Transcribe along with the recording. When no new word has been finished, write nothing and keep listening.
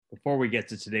Before we get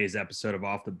to today's episode of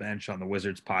Off the Bench on the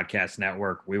Wizards Podcast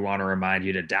Network, we want to remind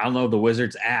you to download the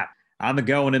Wizards app. On the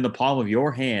go and in the palm of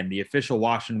your hand, the official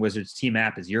Washington Wizards team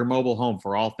app is your mobile home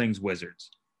for all things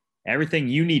Wizards. Everything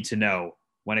you need to know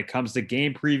when it comes to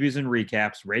game previews and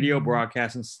recaps, radio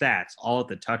broadcasts, and stats, all at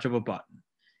the touch of a button.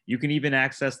 You can even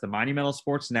access the Monumental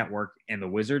Sports Network and the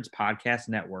Wizards Podcast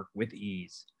Network with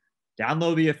ease.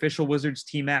 Download the official Wizards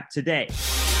team app today.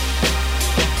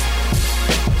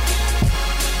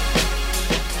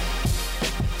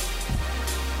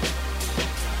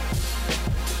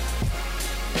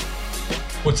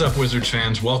 What's up, Wizards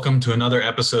fans? Welcome to another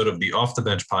episode of the Off the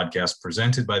Bench podcast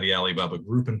presented by the Alibaba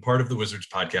Group and part of the Wizards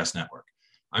Podcast Network.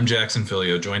 I'm Jackson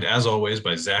Filio, joined as always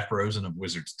by Zach Rosen of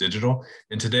Wizards Digital.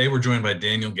 And today we're joined by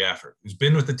Daniel Gafford, who's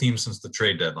been with the team since the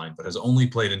trade deadline, but has only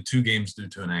played in 2 games due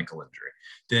to an ankle injury.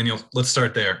 Daniel, let's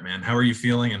start there, man. How are you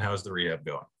feeling and how's the rehab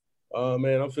going?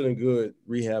 Man, I'm feeling good.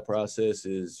 Rehab process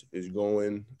is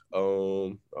going.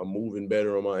 I'm moving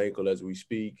better on my ankle as we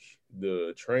speak.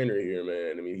 The trainer here,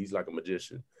 man, I mean, he's like a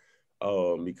magician.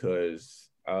 Because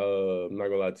I'm not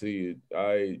gonna lie to you,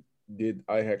 I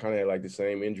had kind of had like the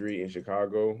same injury in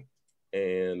Chicago,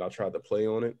 and I tried to play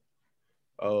on it,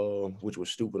 which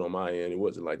was stupid on my end. It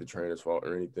wasn't like the trainer's fault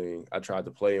or anything. I tried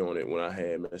to play on it when I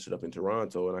had messed it up in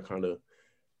Toronto, and I kind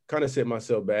of set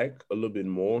myself back a little bit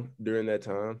more during that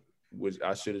time, which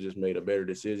I should have just made a better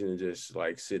decision and just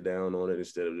like sit down on it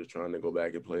instead of just trying to go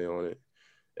back and play on it.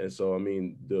 And so, I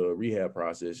mean, the rehab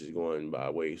process is going by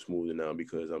way smoother now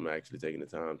because I'm actually taking the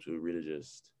time to really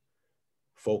just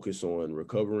focus on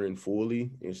recovering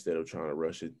fully instead of trying to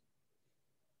rush it.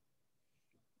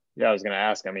 Yeah, I was going to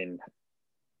ask, I mean,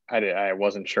 I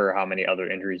wasn't sure how many other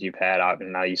injuries you've had out,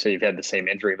 and now you say you've had the same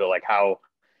injury, but like how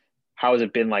has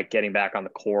it been like getting back on the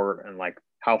court, and like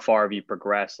how far have you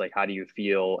progressed? Like, how do you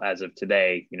feel as of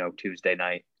today, Tuesday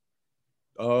night?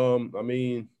 I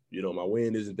mean, my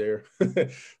wind isn't there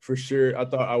for sure. I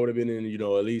thought I would have been in,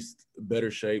 at least better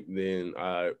shape than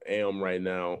I am right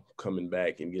now, coming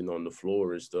back and getting on the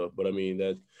floor and stuff. But I mean,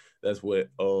 that's what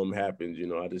happened.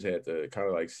 I just had to kind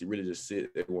of like really just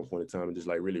sit at one point in time and just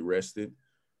like really rest it,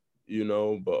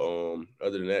 But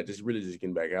other than that, just really just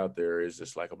getting back out there is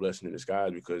just like a blessing in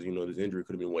disguise because, this injury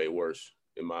could have been way worse,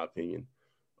 in my opinion.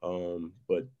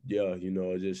 But yeah,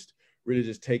 just really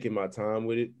just taking my time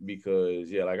with it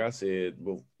because, yeah, like I said,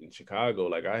 in Chicago,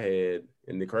 like I had,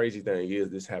 and the crazy thing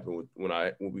is this happened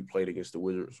when we played against the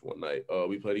Wizards one night.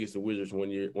 We played against the Wizards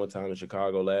one time in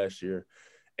Chicago last year,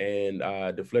 and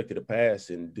I deflected a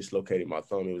pass and dislocated my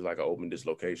thumb. It was like an open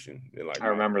dislocation. And like I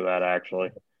remember that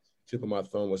actually. Tip of my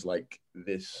thumb was like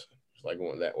this. It's like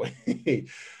going that way.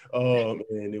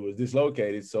 And it was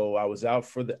dislocated. So I was out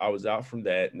from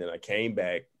that, and then I came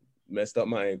back, messed up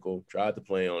my ankle, tried to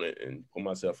play on it, and put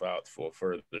myself out for a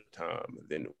further time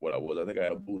than what I was. I think I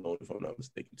had a boot on, if I'm not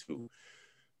mistaken, too.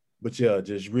 But yeah,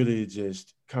 just really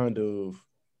just kind of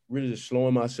really just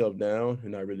slowing myself down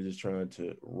and not really just trying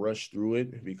to rush through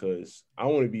it because I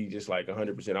want to be just like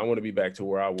 100%. I want to be back to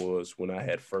where I was when I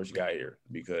had first got here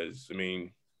because, I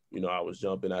mean, I was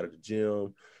jumping out of the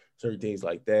gym, certain things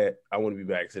like that. I want to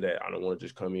be back to that. I don't want to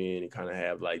just come in and kind of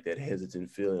have like that hesitant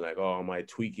feeling like, oh, I might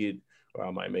tweak it or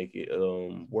I might make it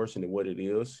worse than what it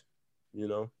is,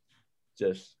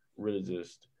 just really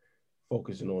just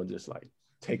focusing on just like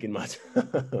taking my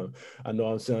time. I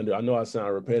know I sound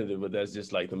repetitive, but that's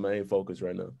just like the main focus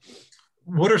right now.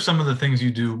 What are some of the things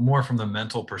you do more from the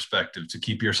mental perspective to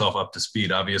keep yourself up to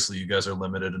speed? Obviously, you guys are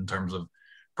limited in terms of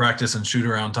practice and shoot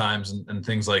around times and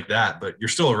things like that, but you're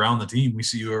still around the team. We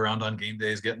see you around on game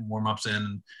days, getting warm-ups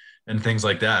in and things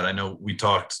like that. I know we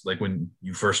talked like when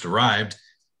you first arrived,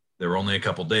 there were only a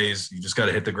couple days. You just got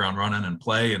to hit the ground running and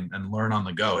play and learn on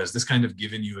the go. Has this kind of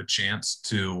given you a chance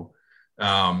to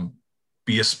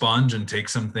be a sponge and take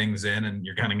some things in, and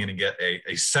you're kind of going to get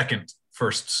a second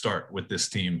first start with this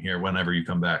team here whenever you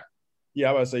come back? Yeah,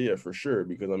 I would say, yeah, for sure.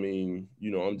 Because, I mean,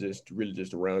 I'm just really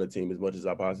just around the team as much as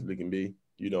I possibly can be,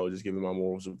 just giving my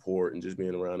moral support and just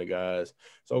being around the guys,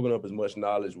 soaking up as much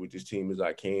knowledge with this team as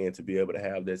I can to be able to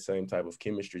have that same type of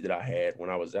chemistry that I had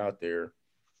when I was out there,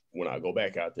 when I go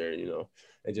back out there,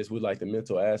 and just with like the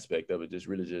mental aspect of it, just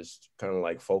really just kind of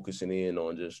like focusing in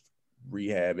on just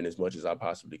rehabbing as much as I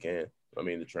possibly can. I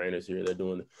mean, the trainers here, they're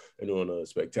doing a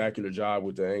spectacular job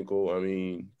with the ankle. I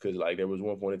mean, because like there was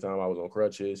one point in time I was on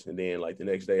crutches, and then like the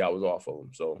next day I was off of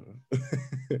them. So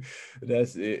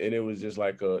that's it. And it was just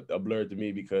like a blur to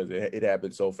me because it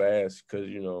happened so fast. Because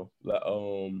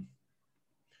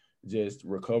just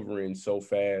recovering so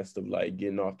fast of like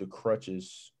getting off the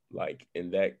crutches like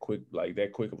in that quick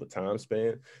of a time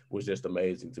span was just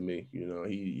amazing to me. You know,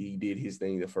 he did his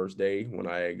thing the first day when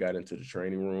I got into the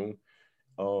training room.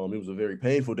 It was a very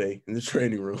painful day in the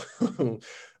training room.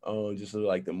 Just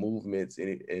like the movements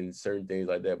and certain things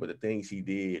like that. But the things he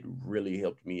did really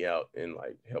helped me out and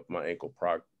like helped my ankle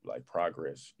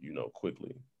progress, you know,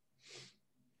 quickly.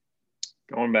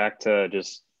 Going back to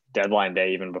just deadline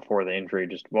day, even before the injury,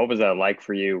 just what was that like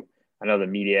for you? I know the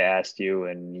media asked you,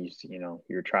 and you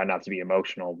were trying not to be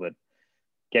emotional, but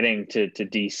getting to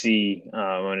DC in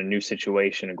a new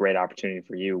situation, a great opportunity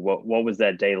for you. What was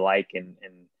that day like, and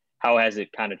how has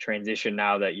it kind of transitioned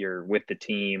now that you're with the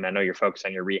team? I know you're focused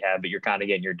on your rehab, but you're kind of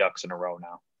getting your ducks in a row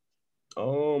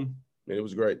now. It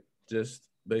was great. Just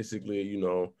basically, you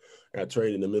know, I got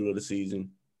traded in the middle of the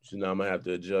season, so now I'm gonna have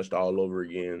to adjust all over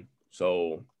again.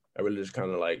 So I really just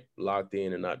kind of like locked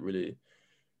in and not really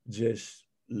just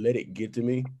let it get to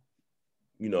me.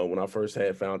 You know, when I first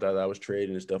had found out I was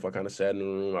trading and stuff, I kind of sat in the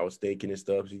room, I was thinking and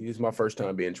stuff. It's my first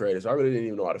time being traded, so I really didn't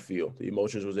even know how to feel. The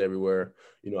emotions was everywhere.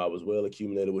 You know, I was well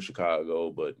accumulated with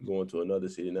Chicago, but going to another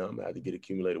city now, I'm gonna have to get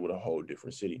accumulated with a whole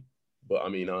different city. But I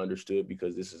mean, I understood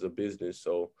because this is a business,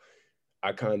 so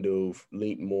I kind of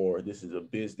leaned more. This is a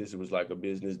business. It was like a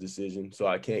business decision, so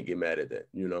I can't get mad at that,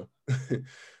 you know.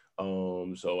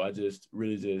 So I just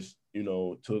really just, you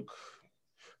know,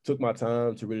 took my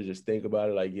time to really just think about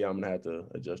it. Like, yeah, I'm gonna have to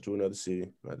adjust to another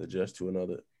city. I have to adjust to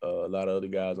another a lot of other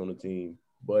guys on the team.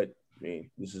 But I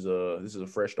mean, this is a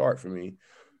fresh start for me.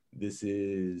 This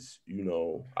is, you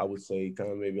know, I would say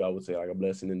kind of maybe I would say like a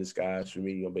blessing in disguise for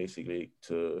me, you know, basically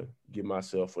to give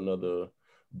myself another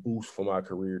boost for my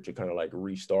career to kind of like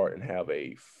restart and have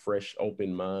a fresh,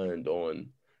 open mind on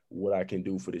what I can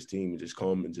do for this team and just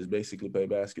come and just basically play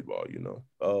basketball, you know.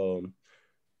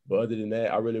 But other than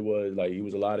that, I really was like, it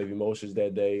was a lot of emotions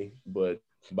that day. But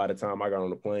by the time I got on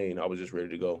the plane, I was just ready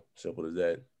to go. Simple as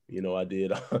that. You know, I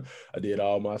did I did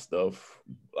all my stuff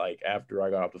like after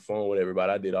I got off the phone with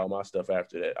everybody. I did all my stuff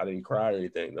after that. I didn't cry or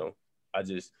anything though.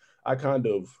 I kind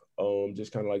of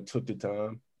just kind of like took the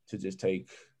time to just take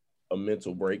a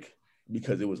mental break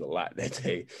because it was a lot that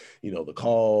day. You know, the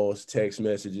calls, text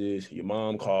messages, your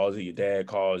mom calls you, your dad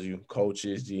calls you,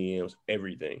 coaches, GMs,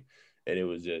 everything. And it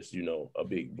was just, you know, a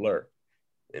big blur.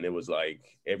 And it was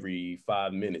like every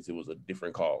 5 minutes, it was a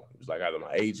different call. It was like either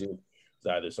my agent, it was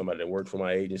either somebody that worked for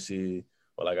my agency,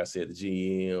 or like I said, the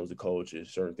GMs, the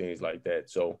coaches, certain things like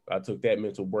that. So I took that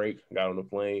mental break, got on the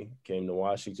plane, came to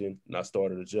Washington, and I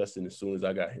started adjusting as soon as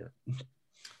I got here.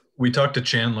 We talked to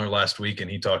Chandler last week,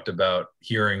 and he talked about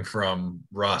hearing from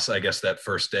Russ, I guess, that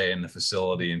first day in the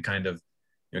facility, and kind of,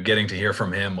 you know, getting to hear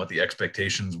from him what the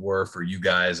expectations were for you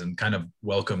guys and kind of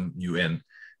welcome you in.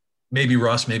 Maybe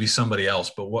Russ, maybe somebody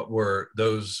else, but what were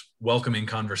those welcoming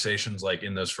conversations like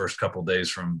in those first couple of days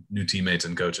from new teammates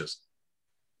and coaches?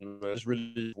 It's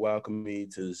really welcoming me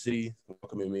to the city,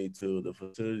 welcoming me to the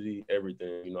facility,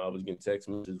 everything. You know, I was getting text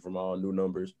messages from all new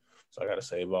numbers, so I got to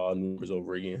save all numbers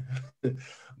over again.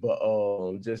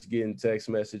 But just getting text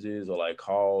messages or like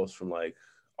calls from like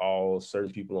all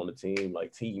certain people on the team,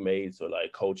 like teammates or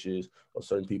like coaches or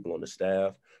certain people on the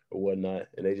staff or whatnot,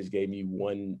 and they just gave me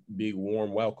one big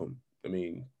warm welcome. I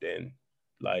mean, then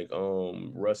like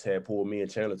Russ had pulled me and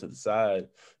Chandler to the side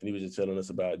and he was just telling us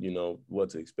about, you know, what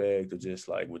to expect or just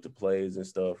like with the plays and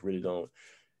stuff. Really don't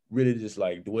really just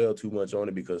like dwell too much on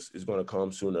it because it's gonna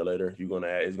come sooner or later.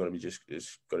 It's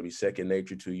gonna be second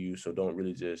nature to you. So don't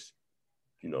really just,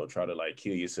 you know, try to like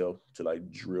kill yourself to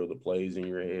like drill the plays in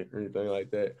your head or anything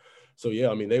like that. So yeah,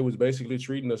 I mean, they was basically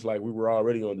treating us like we were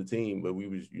already on the team, but we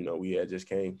was, you know, we had just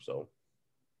came. So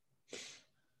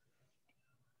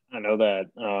I know that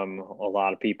a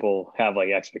lot of people have like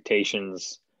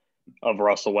expectations of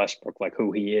Russell Westbrook, like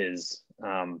who he is.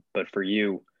 But for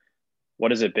you,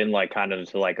 what has it been like kind of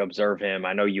to like observe him?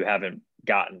 I know you haven't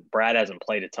Brad hasn't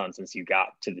played a ton since you got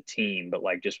to the team, but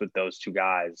like just with those two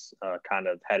guys kind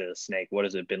of head of the snake, what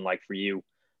has it been like for you?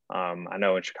 I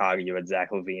know in Chicago you had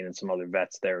Zach LaVine and some other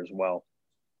vets there as well.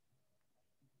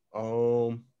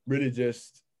 Really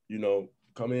just, you know,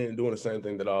 come in and doing the same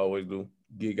thing that I always do.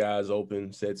 Get guys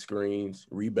open, set screens,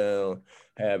 rebound,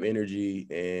 have energy.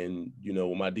 And, you know,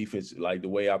 with my defense, like the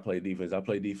way I play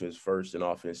defense first and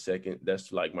offense second.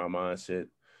 That's like my mindset.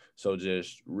 So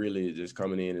just really just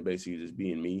coming in and basically just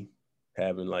being me,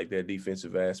 having like that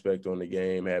defensive aspect on the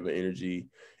game, having energy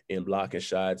and blocking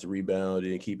shots,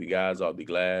 rebounding, keeping guys off the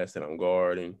glass that I'm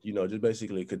guarding, you know, just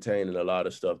basically containing a lot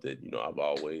of stuff that, you know, I've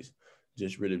always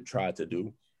just really tried to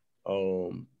do.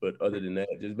 But other than that,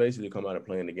 just basically come out and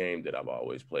playing the game that I've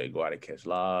always played. Go out and catch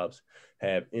lobs,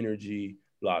 have energy,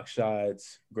 block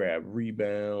shots, grab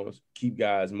rebounds, keep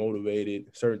guys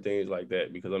motivated, certain things like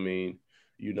that. Because, I mean,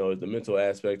 you know, it's the mental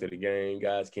aspect of the game.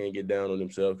 Guys can't get down on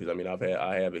themselves because, I mean,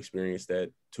 I have experienced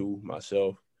that too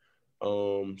myself.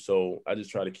 So I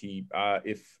just try to keep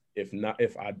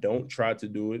if I don't try to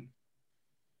do it,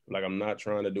 like I'm not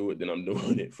trying to do it, then I'm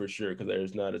doing it for sure. Because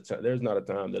there's not a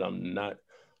time that I'm not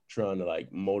trying to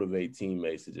like motivate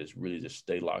teammates to just really just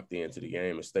stay locked into the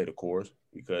game and stay the course.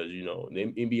 Because, you know, the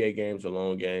NBA games are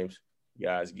long games.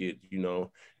 Guys get, you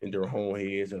know, in their own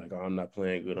heads. They're like, oh, I'm not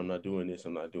playing good. I'm not doing this.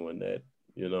 I'm not doing that,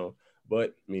 you know.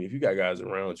 But, I mean, if you got guys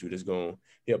around you that's going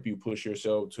to help you push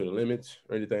yourself to the limits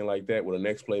or anything like that with a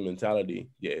next play mentality,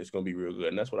 yeah, it's going to be real good.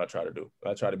 And that's what I try to do.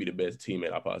 I try to be the best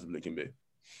teammate I possibly can be.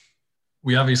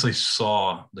 We obviously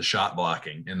saw the shot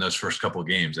blocking in those first couple of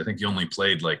games. I think you only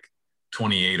played like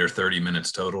 28 or 30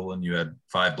 minutes total, and you had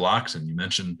 5 blocks. And you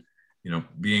mentioned, you know,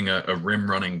 being a rim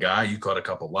running guy, you caught a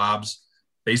couple lobs,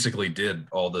 basically did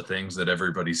all the things that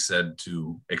everybody said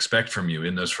to expect from you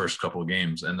in those first couple of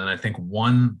games. And then I think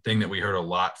one thing that we heard a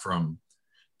lot from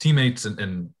teammates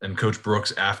and Coach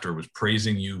Brooks after was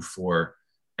praising you for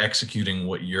executing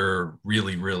what you're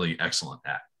really, really excellent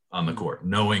at on the court,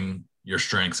 knowing your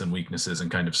strengths and weaknesses and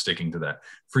kind of sticking to that.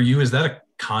 For you, is that a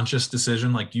conscious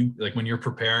decision? Like when you're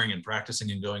preparing and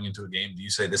practicing and going into a game, do you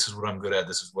say, this is what I'm good at,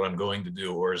 this is what I'm going to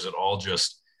do? Or is it all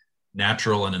just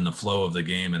natural and in the flow of the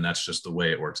game, and that's just the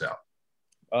way it works out?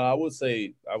 I would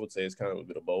say it's kind of a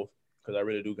bit of both, because I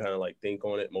really do kind of like think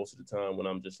on it most of the time when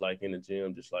I'm just like in the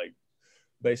gym, just like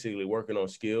basically working on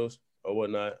skills or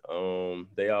whatnot.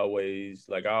 I always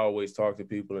talk to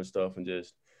people and stuff, and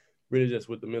just really just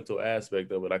with the mental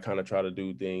aspect of it, I kind of try to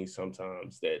do things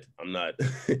sometimes that I'm not,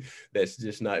 that's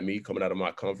just not me coming out of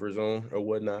my comfort zone or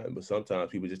whatnot. But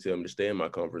sometimes people just tell me to stay in my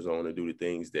comfort zone and do the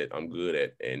things that I'm good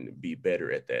at and be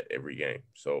better at that every game.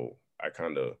 So I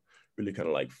really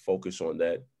like focus on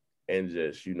that and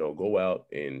just, you know, go out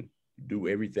and do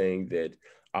everything that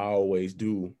I always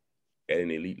do at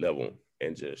an elite level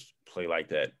and just play like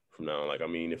that from now on. Like, I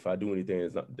mean, if I do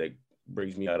anything that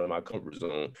brings me out of my comfort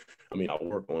zone, I mean, I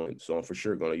work on it. So I'm for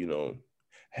sure going to, you know,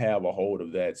 have a hold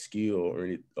of that skill or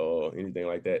anything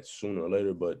like that sooner or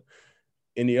later. But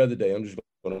any other day, I'm just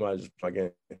going to just play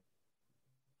game.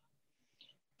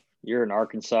 You're an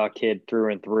Arkansas kid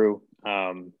through and through,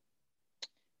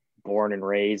 born and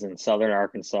raised in Southern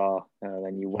Arkansas.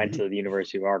 Then you went to the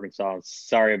University of Arkansas.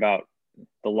 Sorry about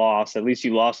the loss. At least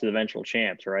you lost to the eventual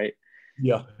champs, right?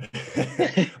 Yeah.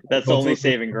 That's the only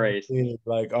saving grace.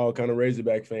 Like all kind of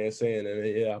Razorback fans saying, and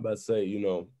yeah, I'm about to say, you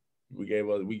know, we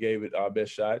gave it our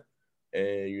best shot,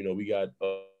 and you know, we got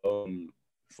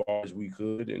far as we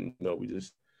could, and you know,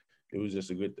 it was just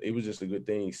a good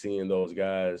thing seeing those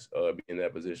guys be in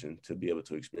that position to be able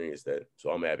to experience that.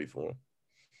 So I'm happy for them.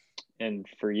 And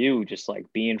for you, just like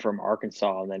being from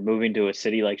Arkansas and then moving to a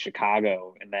city like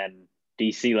Chicago and then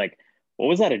DC, like, what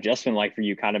was that adjustment like for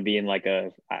you, kind of being like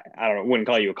I don't know, wouldn't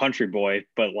call you a country boy,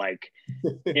 but like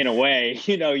in a way,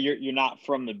 you know, you're not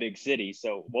from the big city.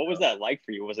 So what was that like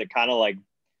for you? Was it kind of like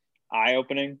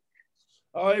eye-opening?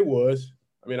 Oh, it was.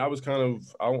 I mean, I was kind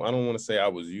of, I don't want to say I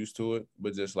was used to it,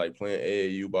 but just like playing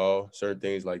AAU ball, certain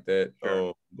things like that,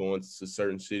 Sure. Going to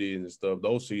certain cities and stuff,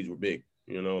 those cities were big.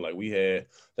 You know, like I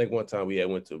think one time we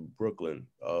went to Brooklyn,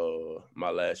 my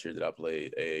last year that I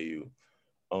played AAU.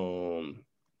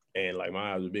 And like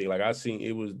my eyes were big. Like I seen,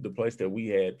 it was the place that we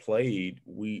had played.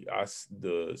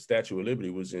 The Statue of Liberty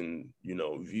was in, you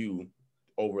know, view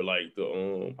over like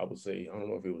the I would say, I don't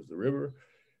know if it was the river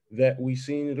that we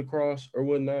seen it across or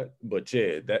whatnot, but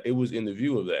yeah, that it was in the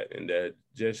view of that, and that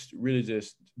just really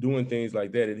just doing things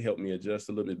like that, it helped me adjust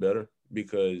a little bit better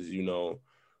because, you know,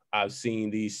 I've seen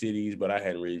these cities, but I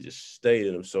hadn't really just stayed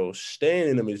in them. So staying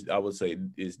in them I would say,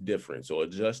 is different. So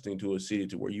adjusting to a city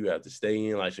to where you have to stay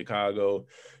in, like Chicago,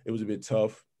 it was a bit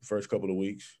tough the first couple of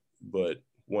weeks. But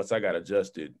once I got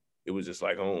adjusted, it was just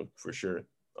like home for sure.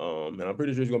 And I'm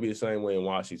pretty sure it's going to be the same way in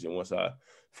Washington once I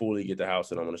fully get the house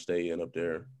that I'm going to stay in up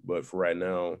there. But for right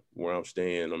now, where I'm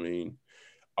staying, I mean,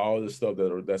 all the stuff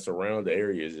that's around the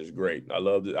area is just great. I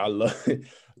love it.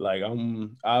 Like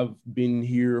I've been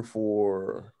here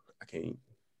for,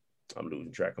 I'm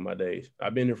losing track of my days.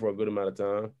 I've been here for a good amount of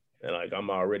time, and like I'm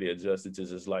already adjusted to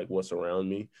just like what's around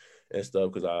me and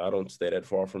stuff because I don't stay that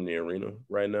far from the arena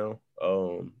right now.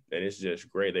 And it's just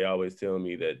great. They always tell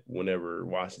me that whenever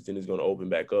Washington is going to open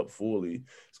back up fully,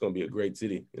 it's going to be a great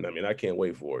city. And I mean, I can't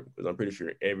wait for it because I'm pretty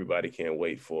sure everybody can't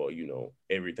wait for, you know,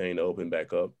 everything to open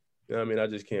back up. You know what I mean? I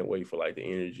just can't wait for like the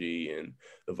energy and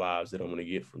the vibes that I'm going to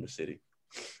get from the city.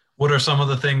 What are some of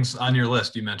the things on your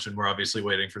list? You mentioned we're obviously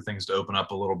waiting for things to open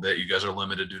up a little bit. You guys are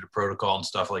limited due to protocol and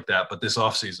stuff like that. But this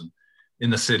offseason, in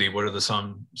the city? What are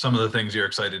some of the things you're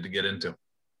excited to get into?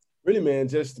 Really, man,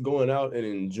 just going out and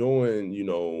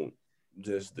enjoying,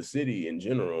 just the city in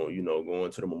general,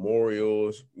 going to the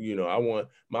memorials.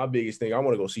 My biggest thing, I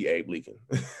want to go see Abe Lincoln.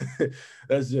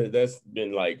 That's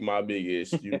been like my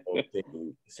biggest,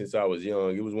 thing since I was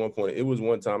young. It was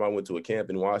one time I went to a camp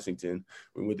in Washington.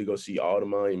 We went to go see all the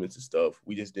monuments and stuff.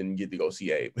 We just didn't get to go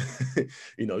see Abe.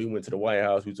 We went to the White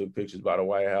House. We took pictures by the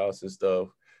White House and stuff.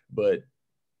 But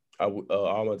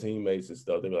all my teammates and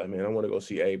stuff, they were like, man, I want to go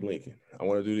see Abe Lincoln. I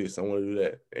want to do this. I want to do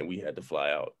that. And we had to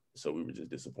fly out. So we were just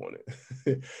disappointed.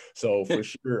 So for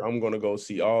sure, I'm going to go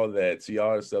see all that, see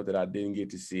all the stuff that I didn't get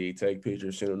to see, take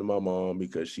pictures, send them to my mom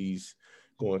because she's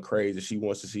going crazy. She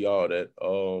wants to see all that.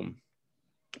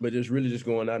 But just really just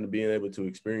going out and being able to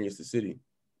experience the city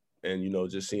and,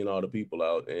 just seeing all the people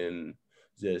out and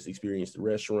just experience the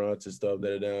restaurants and stuff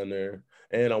that are down there.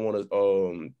 And I want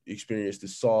to experience the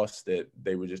sauce that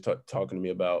they were just talking to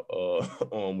me about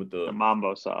with the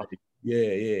Mambo sauce.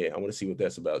 Yeah. I want to see what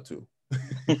that's about too.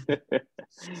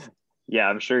 Yeah,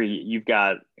 I'm sure you've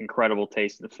got incredible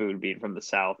taste in the food being from the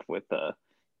South with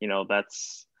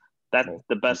that's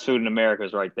the best food in America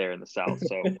is right there in the South.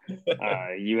 So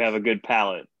you have a good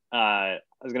palate. I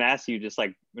was going to ask you just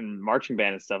like in marching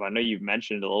band and stuff, I know you've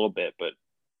mentioned it a little bit, but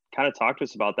kind of talk to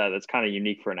us about that. That's kind of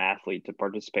unique for an athlete to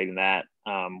participate in that,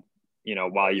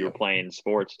 while you were playing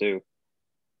sports too.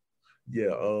 Yeah.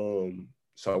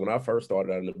 So when I first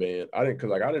started out in the band, I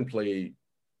didn't play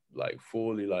like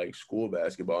fully like school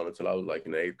basketball until I was like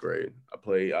in 8th grade.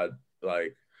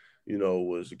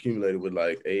 Was accumulated with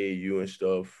like AAU and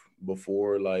stuff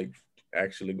before like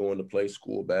actually going to play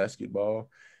school basketball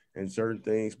and certain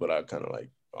things, but I kind of like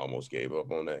almost gave up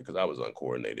on that because I was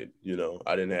uncoordinated.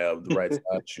 I didn't have the right size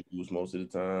shoes most of the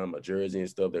time. My jersey and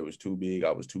stuff, that was too big.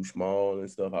 I was too small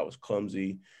and stuff. I was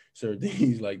clumsy, certain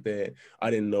things like that. I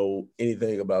didn't know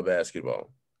anything about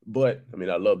basketball, but I mean,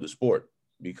 I love the sport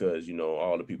because,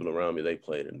 all the people around me, they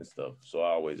played it and stuff. So I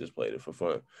always just played it for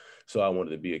fun. So I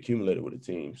wanted to be accumulated with a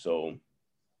team. So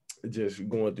just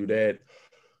going through that,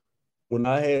 when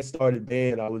I had started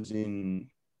band, I was in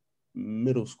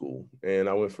middle school, and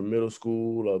I went from middle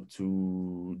school up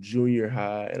to junior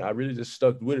high, and I really just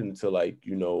stuck with it until like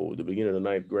the beginning of the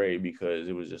 9th grade because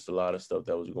it was just a lot of stuff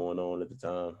that was going on at the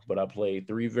time. But I played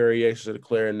 3 variations of the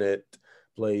clarinet,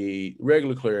 played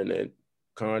regular clarinet,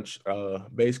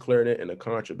 bass clarinet, and a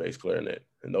contra bass clarinet,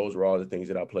 and those were all the things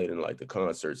that I played in like the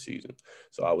concert season.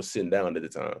 So I was sitting down at the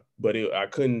time, but I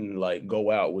couldn't like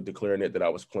go out with the clarinet that I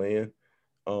was playing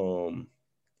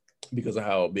because of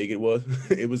how big it was.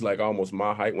 It was like almost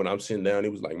my height. When I'm sitting down,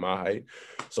 it was like my height.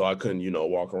 So I couldn't,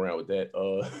 walk around with that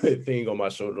thing on my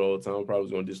shoulder all the time. Probably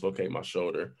was going to dislocate my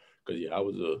shoulder. Cause yeah, I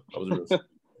was a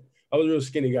real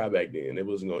skinny guy back then. It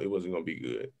wasn't going to be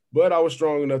good, but I was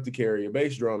strong enough to carry a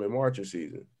bass drum in marching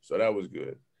season. So that was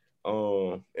good.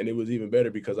 And it was even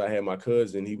better because I had my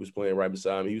cousin, he was playing right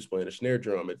beside me. He was playing a snare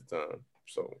drum at the time.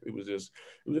 So it was just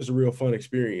a real fun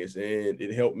experience, and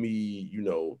it helped me,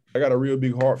 I got a real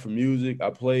big heart for music. I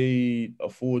played a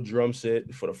full drum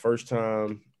set for the first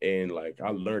time, and like I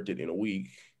learned it in a week,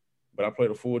 but I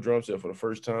played a full drum set for the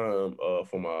first time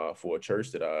for a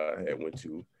church that I had went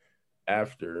to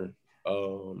after.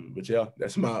 But yeah,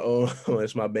 that's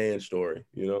my band story,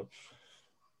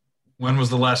 When was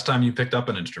the last time you picked up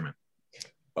an instrument?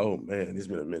 Oh man, it's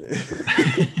been a minute.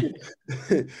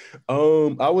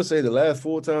 I would say the last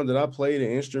full time that I played an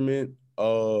instrument,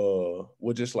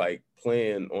 was just like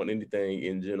playing on anything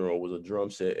in general, was a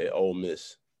drum set at Ole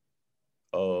Miss.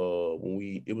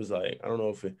 It was like, I don't know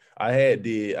if I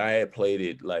had played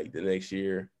it like the next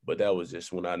year, but that was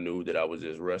just when I knew that I was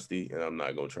just rusty and I'm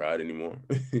not gonna try it anymore.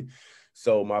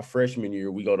 So my freshman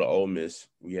year, we go to Ole Miss.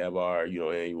 We have our,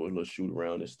 annual little shoot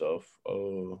around and stuff.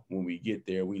 When we get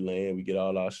there, we land, we get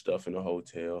all our stuff in the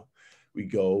hotel. We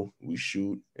go, we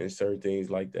shoot, and certain things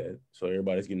like that. So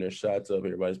everybody's getting their shots up.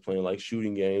 Everybody's playing like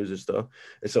shooting games and stuff.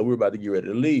 And so we're about to get ready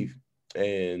to leave.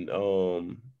 And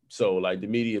so like the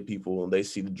media people, they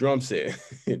see the drum set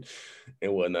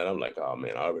and whatnot. I'm like, oh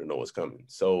man, I already know what's coming.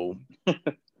 So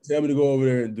tell me to go over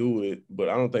there and do it, but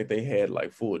I don't think they had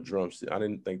like full drumsticks. I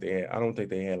don't think they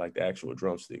had like the actual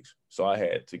drumsticks. So I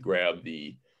had to grab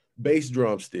the bass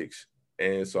drumsticks.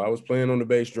 And so I was playing on the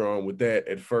bass drum with that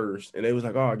at first, and they was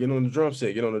like, "Oh, get on the drum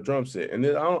set." And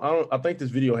then I think this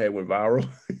video had went viral.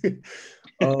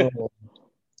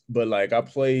 But like I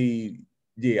played,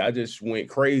 yeah, I just went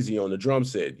crazy on the drum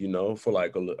set, for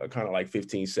like a kind of like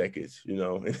 15 seconds,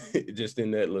 just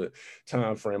in that little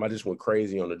time frame. I just went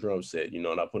crazy on the drum set, and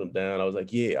I put them down. I was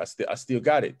like, yeah, I still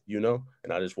got it,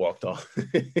 and I just walked off.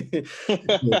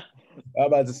 I'm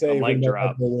about to say, A mic if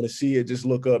drop. you want to see it, just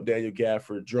look up Daniel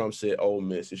Gafford drum set Ole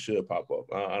Miss. It should pop up.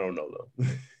 I don't know though.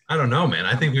 I don't know, man.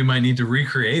 I think we might need to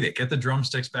recreate it. Get the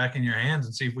drumsticks back in your hands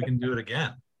and see if we can do it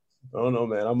again. I don't know,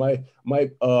 man. I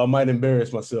might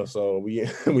embarrass myself, so we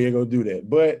ain't gonna do that.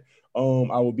 But I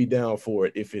will be down for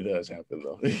it if it does happen,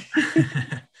 though.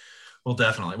 Well,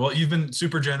 definitely. Well, you've been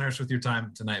super generous with your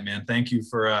time tonight, man. Thank you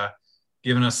for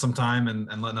giving us some time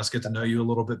and letting us get to know you a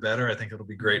little bit better. I think it'll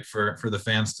be great for the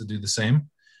fans to do the same.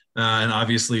 And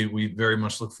obviously, we very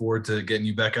much look forward to getting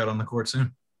you back out on the court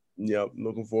soon. Yep,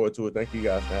 looking forward to it. Thank you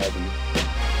guys for having me.